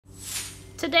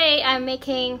Today I'm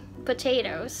making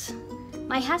potatoes.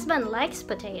 My husband likes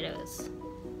potatoes.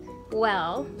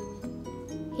 Well,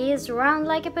 he is round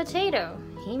like a potato.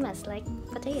 He must like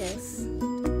potatoes.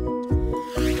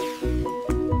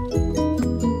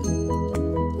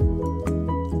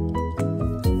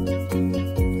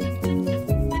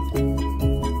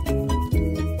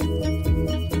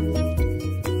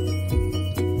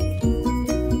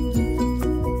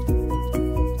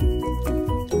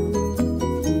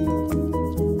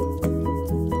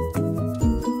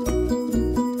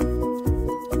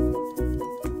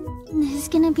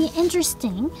 Gonna be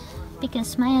interesting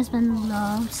because my husband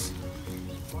loves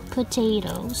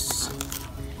potatoes,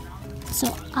 so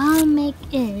I'll make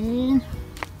it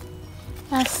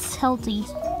as healthy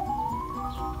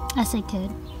as I could.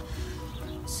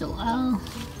 So I'll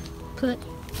put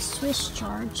Swiss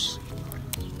chard.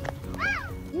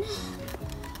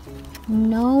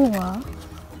 Noah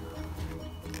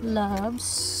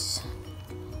loves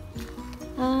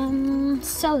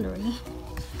celery,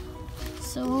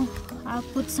 so I'll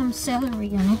put some celery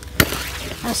on it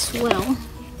as well.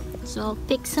 So I'll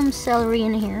pick some celery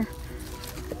in here.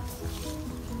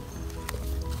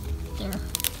 There.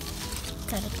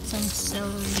 Got some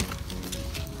celery.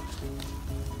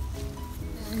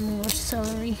 And more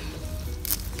celery.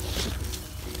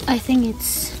 I think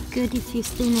it's good if you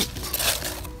thin it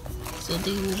so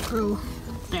they will grow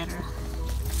better.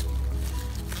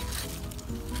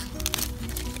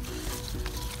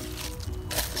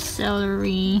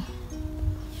 Celery.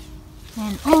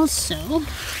 And also,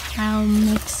 I'll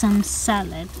make some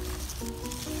salad.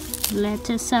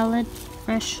 Lettuce salad,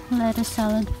 fresh lettuce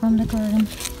salad from the garden.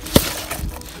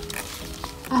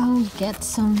 I'll get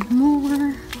some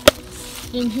more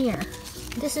in here.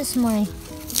 This is my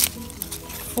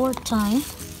fourth time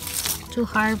to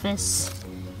harvest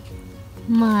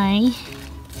my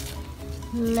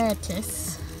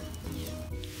lettuce.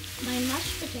 My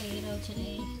mashed potato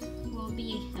today will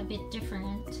be a bit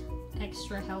different.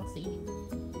 Extra healthy.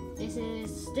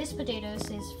 This potatoes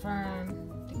is from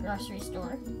the grocery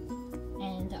store,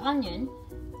 and the onion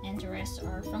and the rest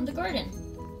are from the garden.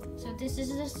 So this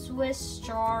is the Swiss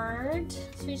chard,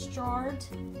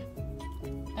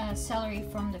 celery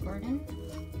from the garden,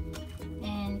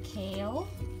 and kale,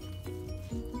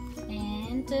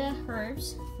 and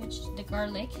herbs, which the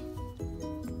garlic,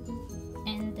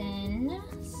 and then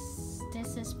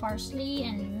this is parsley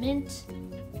and mint.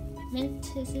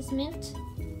 This is mint,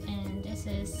 and this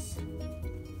is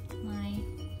my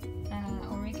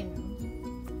oregano,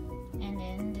 and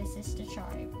then this is the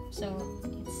chive. So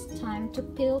it's time to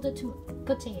peel the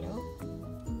potato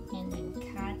and then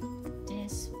cut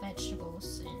these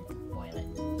vegetables and boil it.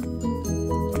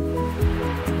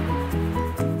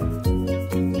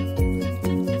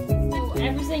 So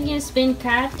everything has been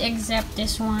cut except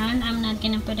this one. I'm not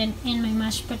gonna put it in my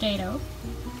mashed potato.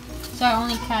 So I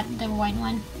only cut the white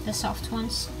one, the soft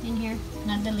ones in here,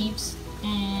 not the leaves.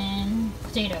 And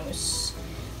potatoes,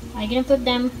 I'm gonna put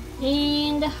them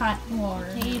in the hot water.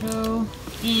 Potato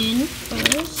in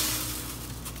first,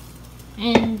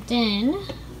 and then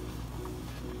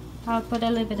I'll put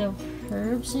a little bit of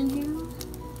herbs in here,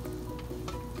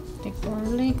 the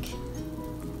garlic,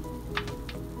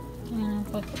 and I'll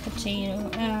put the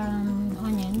potato,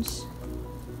 onions.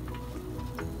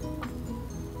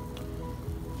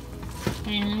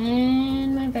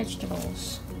 And my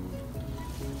vegetables.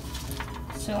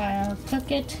 So I'll cook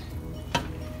it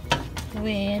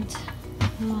with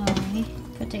my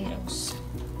potatoes.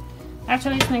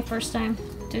 Actually, it's my first time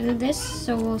to do this,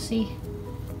 so we'll see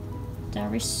the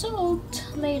result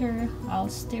later. I'll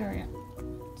stir it.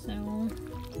 So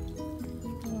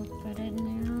we'll put it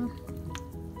now,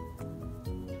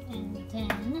 and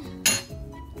then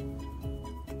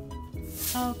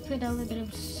I'll put a little bit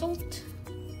of salt.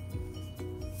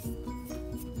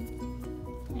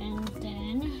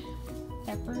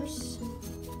 Peppers,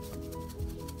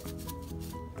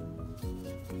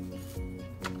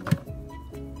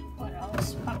 what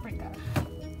else? Paprika. I'll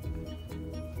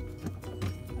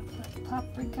put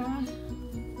paprika,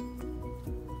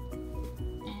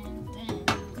 and then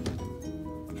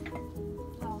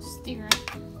I'll stir it.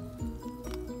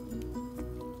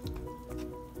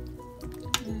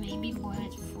 Maybe boil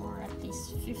it for at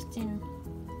least 15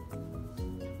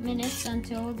 minutes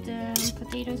until the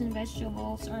potatoes and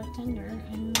vegetables are tender.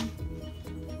 And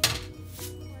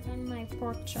on my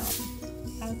pork chop,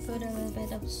 I'll put a little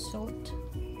bit of salt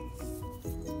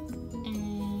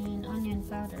and onion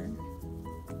powder,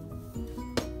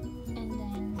 and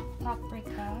then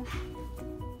paprika,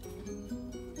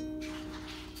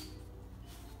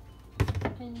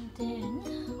 and then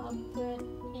I'll put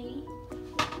a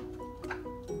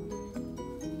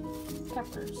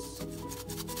peppers.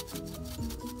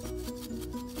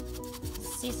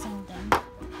 Season